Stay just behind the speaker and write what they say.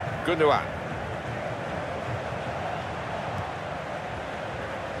Gundogan.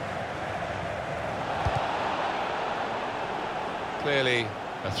 Clearly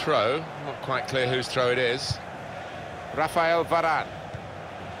a throw, not quite clear whose throw it is. Rafael Varane.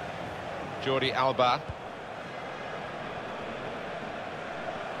 Jordi Alba.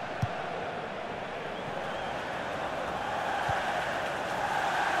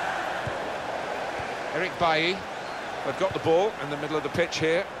 Eric Bailly. They've got the ball in the middle of the pitch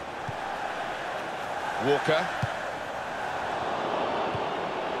here. Walker.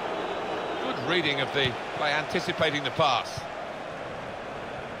 Good reading of the play, anticipating the pass.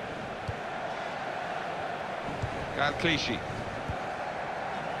 Clichy.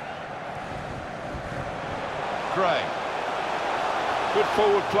 Gray. Good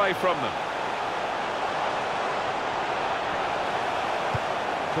forward play from them.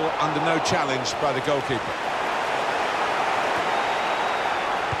 Caught under no challenge by the goalkeeper.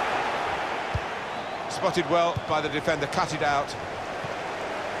 Spotted well by the defender, cut it out.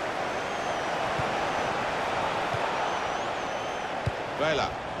 Vela.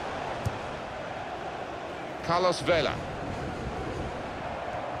 Carlos Vela.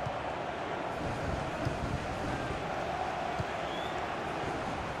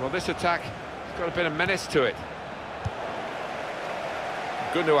 Well, this attack has got a bit of menace to it.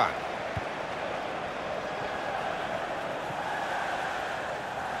 Gundogan.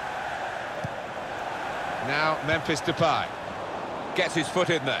 Now Memphis Depay gets his foot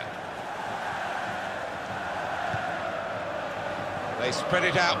in there. They spread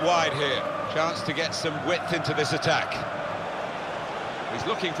it out wide here. Chance to get some width into this attack. He's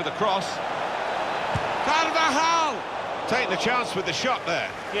looking for the cross. Carvajal! Taking the chance with the shot there.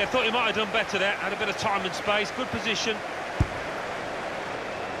 Yeah, thought he might have done better there. Had a bit of time and space. Good position.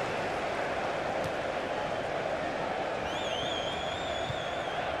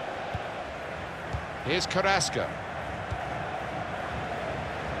 Here's Carrasco.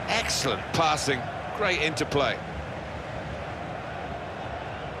 Excellent passing. Great interplay.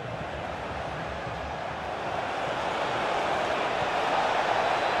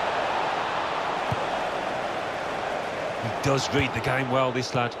 He does read the game well,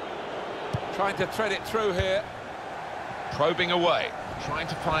 this lad. Trying to thread it through here. Probing away. Trying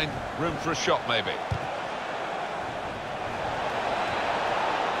to find room for a shot, maybe.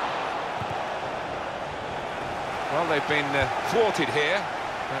 Well, they've been thwarted here.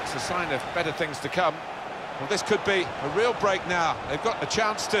 That's a sign of better things to come. Well, this could be a real break now. They've got a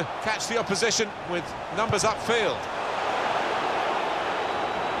chance to catch the opposition with numbers upfield.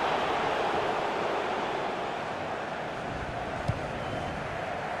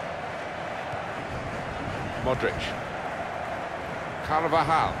 Modric.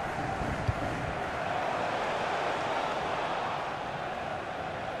 Carvajal.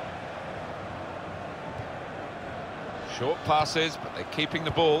 Short passes, but they're keeping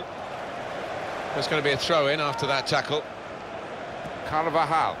the ball. There's going to be a throw-in after that tackle.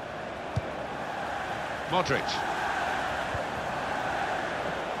 Carvajal. Modric.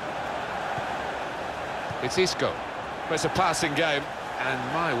 It's Isco. It's a passing game,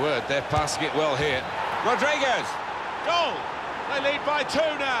 and my word, they're passing it well here. Rodriguez. Goal! They lead by 2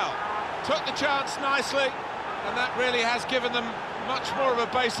 now. Took the chance nicely, and that really has given them much more of a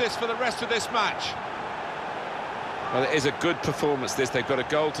basis for the rest of this match. Well, it is a good performance, this. They've got a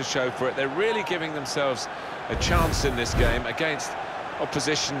goal to show for it. They're really giving themselves a chance in this game against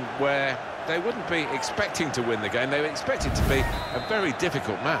opposition where they wouldn't be expecting to win the game. They would expect it to be a very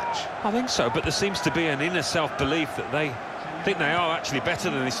difficult match. I think so, but there seems to be an inner self-belief that they think they are actually better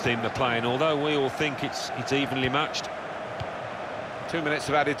than this team they're playing, although we all think it's evenly matched. 2 minutes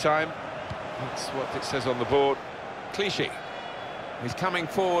of added time. That's what it says on the board. Clichy. He's coming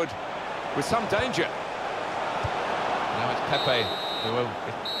forward with some danger. Now it's Pepe who will...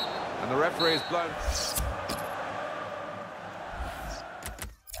 And the referee is blown.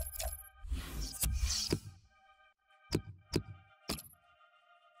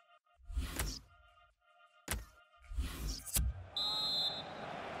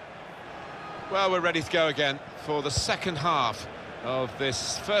 Well, we're ready to go again for the second half of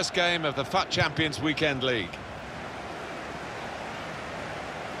this first game of the FUT Champions Weekend League.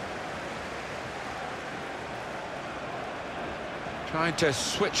 Trying to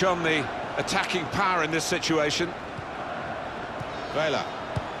switch on the attacking power in this situation. Vela.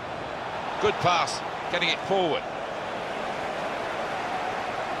 Good pass, getting it forward.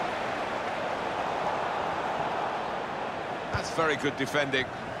 That's very good defending,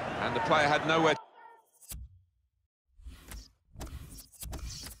 and the player had nowhere.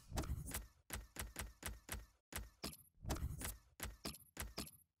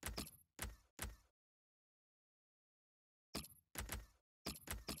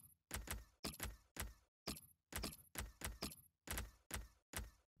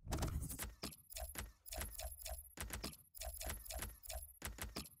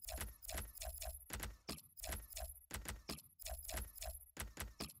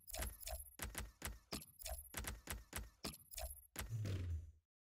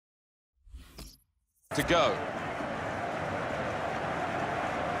 to go.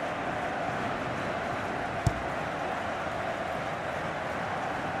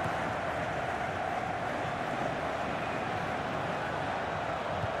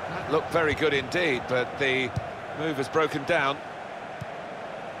 That looked very good indeed, but the move has broken down.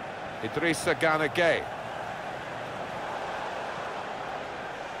 Idrissa Gana Gueye.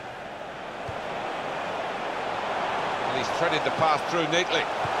 And he's threaded the pass through neatly.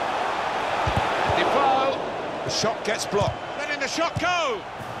 Defoe. The shot gets blocked. Letting the shot go!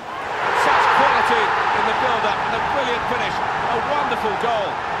 Such quality in the build-up and a brilliant finish. A wonderful goal.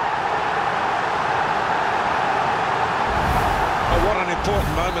 Oh, what an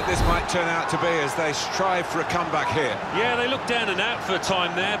important moment this might turn out to be as they strive for a comeback here. Yeah, they look down and out for a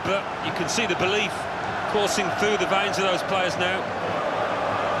time there, but you can see the belief coursing through the veins of those players now.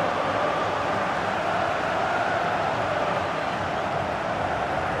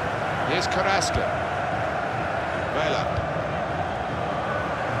 Here's Carrasco. Vela.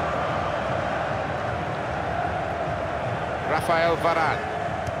 Rafael Varane.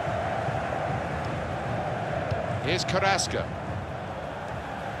 Here's Carrasco.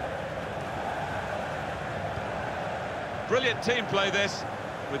 Brilliant team play this,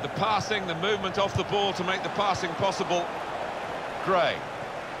 with the passing, the movement off the ball to make the passing possible. Gray.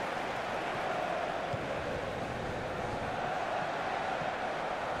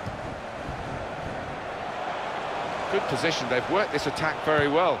 Good position, they've worked this attack very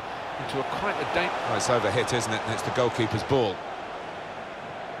well into a quite a dangerous... Oh, it's overhit, isn't it? And it's the goalkeeper's ball.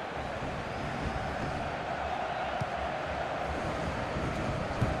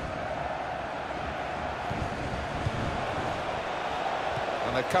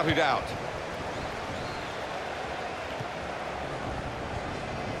 And they cut it out.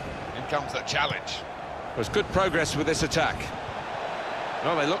 In comes the challenge. There's good progress with this attack.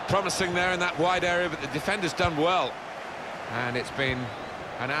 Well, they look promising there in that wide area, but the defender's done well. And it's been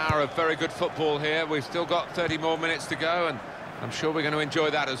an hour of very good football here. We've still got 30 more minutes to go, and I'm sure we're going to enjoy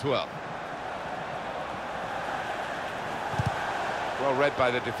that as well. Well read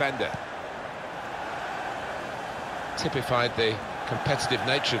by the defender. Typified the competitive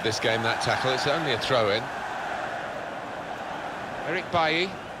nature of this game, that tackle. It's only a throw-in. Eric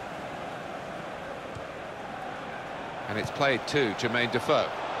Bailly. And it's played to Jermaine Defoe.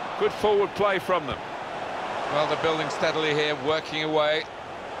 Good forward play from them. Well, they're building steadily here, working away.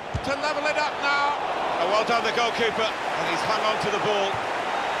 To level it up now. Oh, well done, the goalkeeper. And he's hung on to the ball.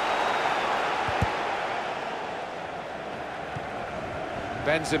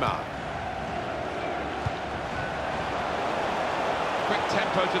 Benzema. Quick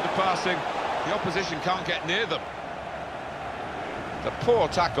tempo to the passing. The opposition can't get near them. The poor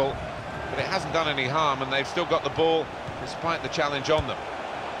tackle, but it hasn't done any harm, and they've still got the ball despite the challenge on them.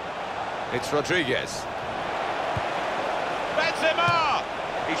 It's Rodriguez. Benzema!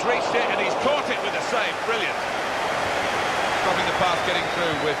 He's reached it and he's caught it with a save. Brilliant. Stopping the pass, getting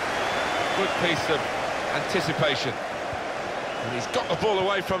through with a good piece of anticipation. And he's got the ball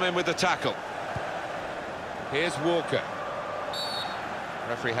away from him with the tackle. Here's Walker.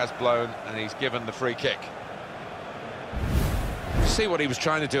 Referee has blown and he's given the free kick. See what he was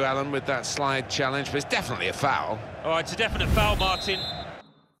trying to do, Alan, with that slide challenge, but it's definitely a foul. All right, it's a definite foul, Martin.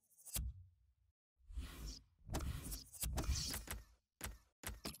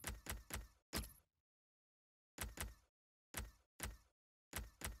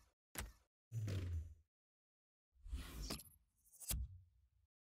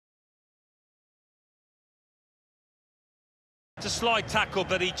 It's a slide tackle,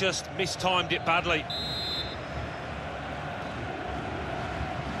 but he just mistimed it badly.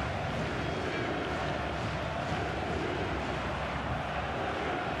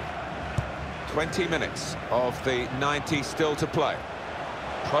 20 minutes of the 90 still to play.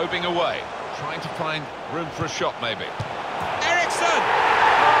 Probing away, trying to find room for a shot maybe. Eriksson!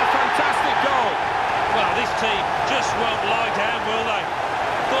 Oh, fantastic goal! Well, this team just won't lie down, will they?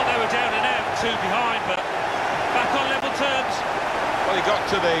 Thought they were down and out, two behind, but back on level terms. Well, he got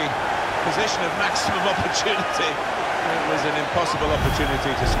to the position of maximum opportunity. It was an impossible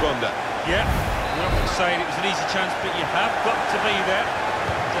opportunity to squander. Yeah, I'm not saying it was an easy chance, but you have got to be there.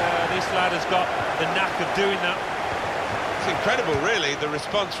 This lad has got the knack of doing that. It's incredible, really, the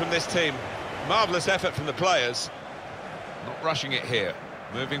response from this team. Marvellous effort from the players. Not rushing it here.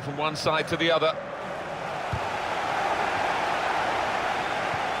 Moving from one side to the other.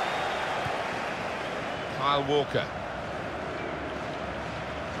 Kyle Walker.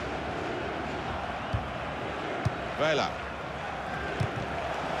 Vela.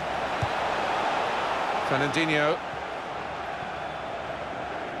 Fernandinho.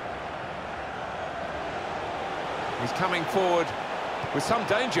 He's coming forward with some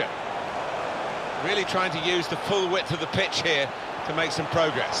danger. Really trying to use the full width of the pitch here to make some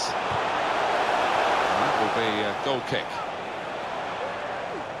progress. And that will be a goal kick.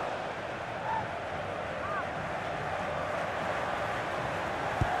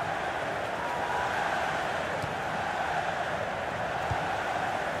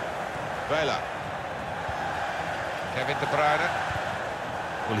 Vela. Kevin De Bruyne.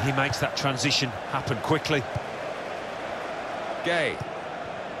 Well, he makes that transition happen quickly. Gay.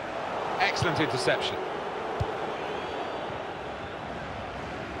 Excellent interception.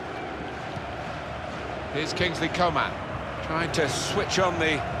 Here's Kingsley Coman, trying to switch on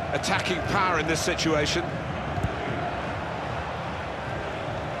the attacking power in this situation.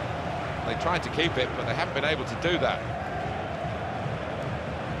 They tried to keep it, but they haven't been able to do that.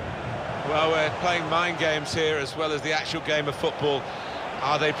 Well, we're playing mind games here as well as the actual game of football.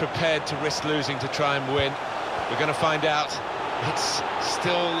 Are they prepared to risk losing to try and win? We're going to find out. It's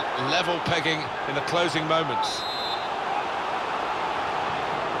still level pegging in the closing moments.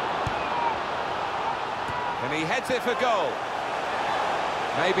 And he heads it for goal.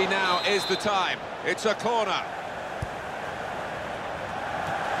 Maybe now is the time. It's a corner.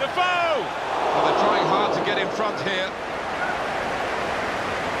 Defoe! Well, they're trying hard to get in front here.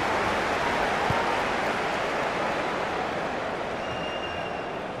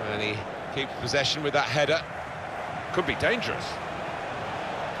 And he keeps possession with that header. Could be dangerous.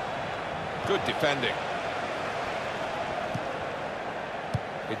 Good defending.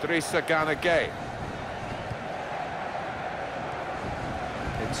 Idrissa Gana Gueye.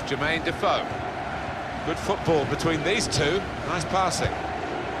 It's Jermaine Defoe. Good football between these two. Nice passing.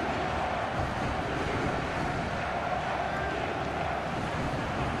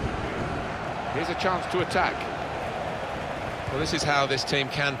 Here's a chance to attack. Well, this is how this team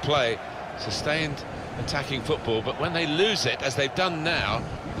can play. Sustained attacking football, but when they lose it, as they've done now,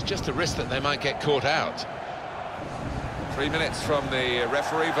 it's just a risk that they might get caught out. 3 minutes from the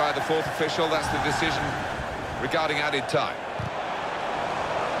referee via the fourth official. That's the decision regarding added time.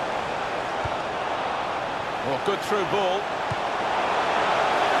 Oh, good through ball.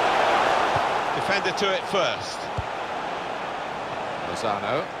 Defender to it first.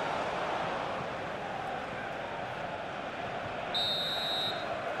 Lozano.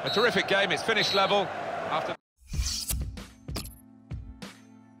 A terrific game. It's finished level after...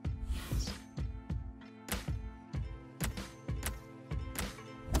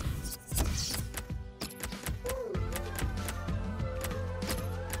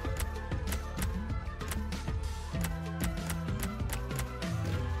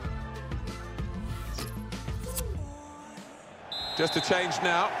 Just a change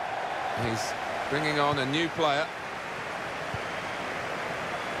now. He's bringing on a new player.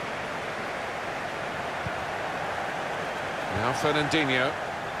 Now Fernandinho.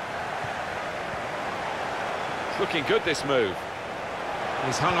 It's looking good, this move.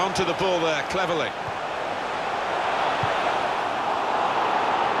 He's hung on to the ball there cleverly.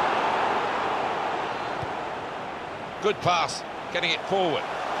 Good pass, getting it forward.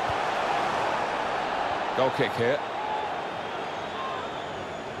 Goal kick here.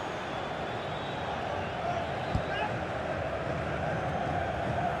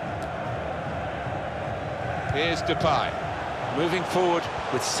 Here's Depay, moving forward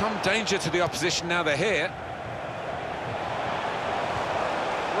with some danger to the opposition now they're here.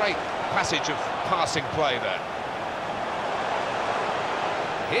 Great passage of passing play there.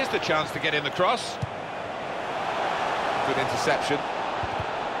 Here's the chance to get in the cross. Good interception.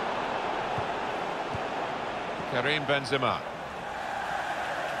 Karim Benzema.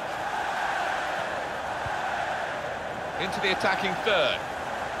 Into the attacking third.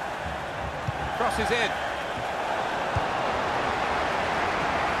 Crosses in.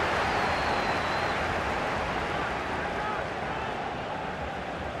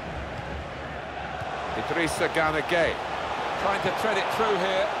 Idrissa Gana Gueye trying to thread it through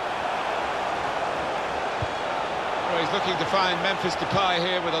here. Oh, he's looking to find Memphis Depay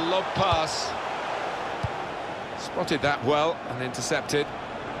here with a lob pass. Spotted that well and intercepted.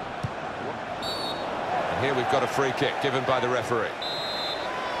 And here we've got a free kick given by the referee.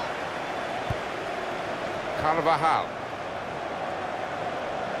 Carvajal.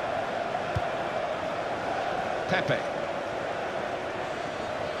 Pepe.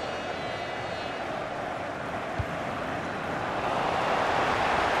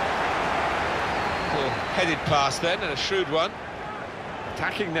 Headed pass then, and a shrewd one.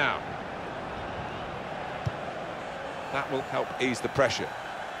 Attacking now. That will help ease the pressure.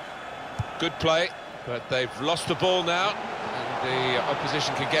 Good play, but they've lost the ball now, and the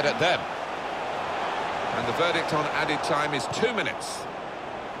opposition can get at them. And the verdict on added time is 2 minutes.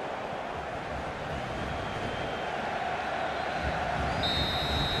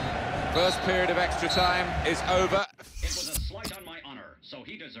 First period of extra time is over. It was a slight on my honor, so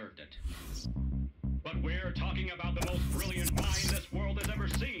he deserved it. But we're talking about the most brilliant mind this world has ever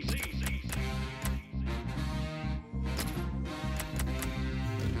seen.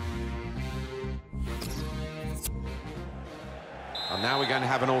 And now we're going to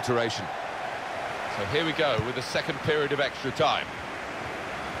have an alteration. So here we go with the second period of extra time.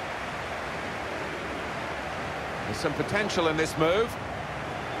 There's some potential in this move.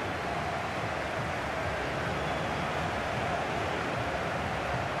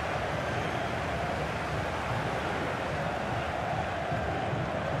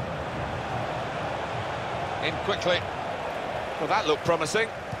 In quickly. Well, that looked promising,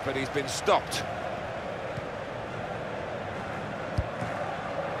 but he's been stopped.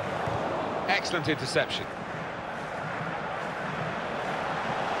 Excellent interception.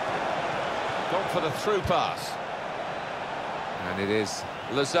 Gone for the through pass. And it is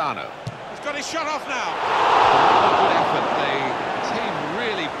Lozano. He's got his shot off now. Good effort. The team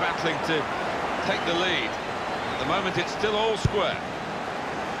really battling to take the lead. At the moment, it's still all square.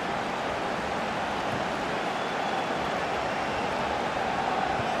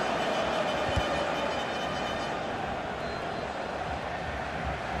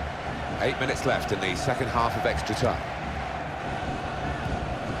 Eight minutes left in the second half of extra time.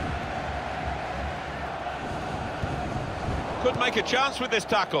 Could make a chance with this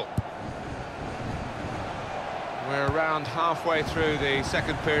tackle. We're around halfway through the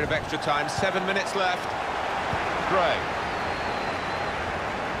second period of extra time. 7 minutes left. Gray.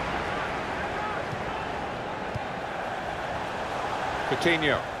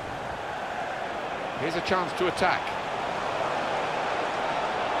 Coutinho. Here's a chance to attack.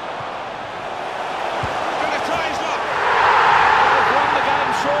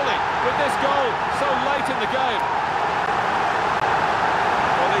 Surely, with this goal so late in the game.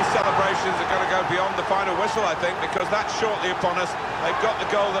 Well, these celebrations are going to go beyond the final whistle, I think, because that's shortly upon us. They've got the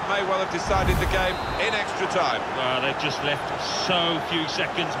goal that may well have decided the game in extra time. Well, they've just left so few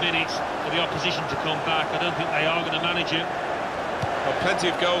seconds, minutes for the opposition to come back. I don't think they are going to manage it. Well,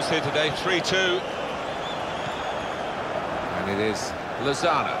 plenty of goals here today, 3-2. And it is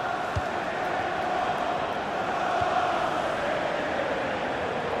Lozano.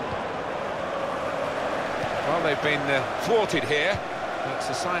 Well, they've been thwarted here. That's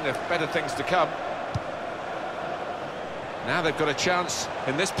a sign of better things to come. Now they've got a chance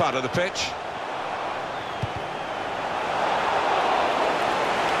in this part of the pitch.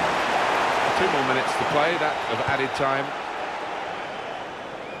 Two more minutes to play, that of added time.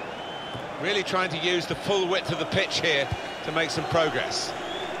 Really trying to use the full width of the pitch here to make some progress.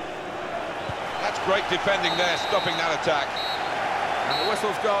 That's great defending there, stopping that attack. And the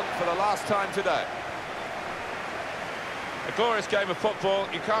whistle's gone for the last time today. A glorious game of football.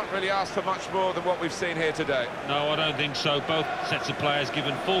 You can't really ask for much more than what we've seen here today. No, I don't think so. Both sets of players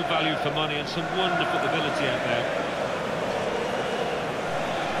given full value for money and some wonderful ability out there.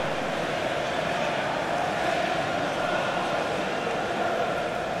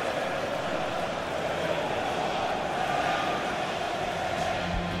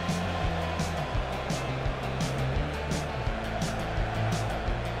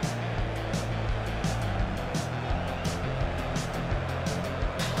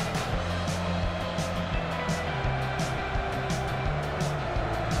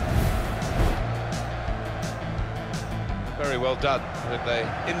 Very well done with the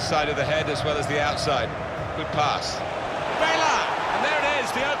inside of the head as well as the outside. Good pass. Bela! And there it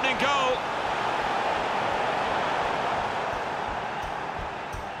is, the opening goal.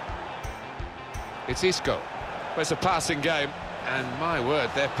 It's Isco. Well, it's a passing game, and my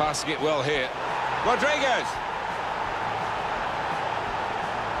word, they're passing it well here. Rodriguez!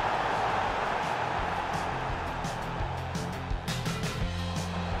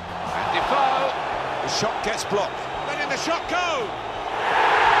 And Defoe! The shot gets blocked. Letting the shot go!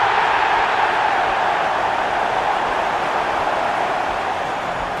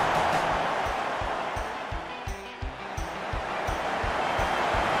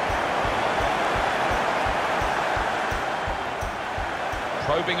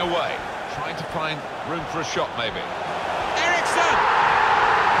 Probing away, trying to find room for a shot maybe. Eriksson!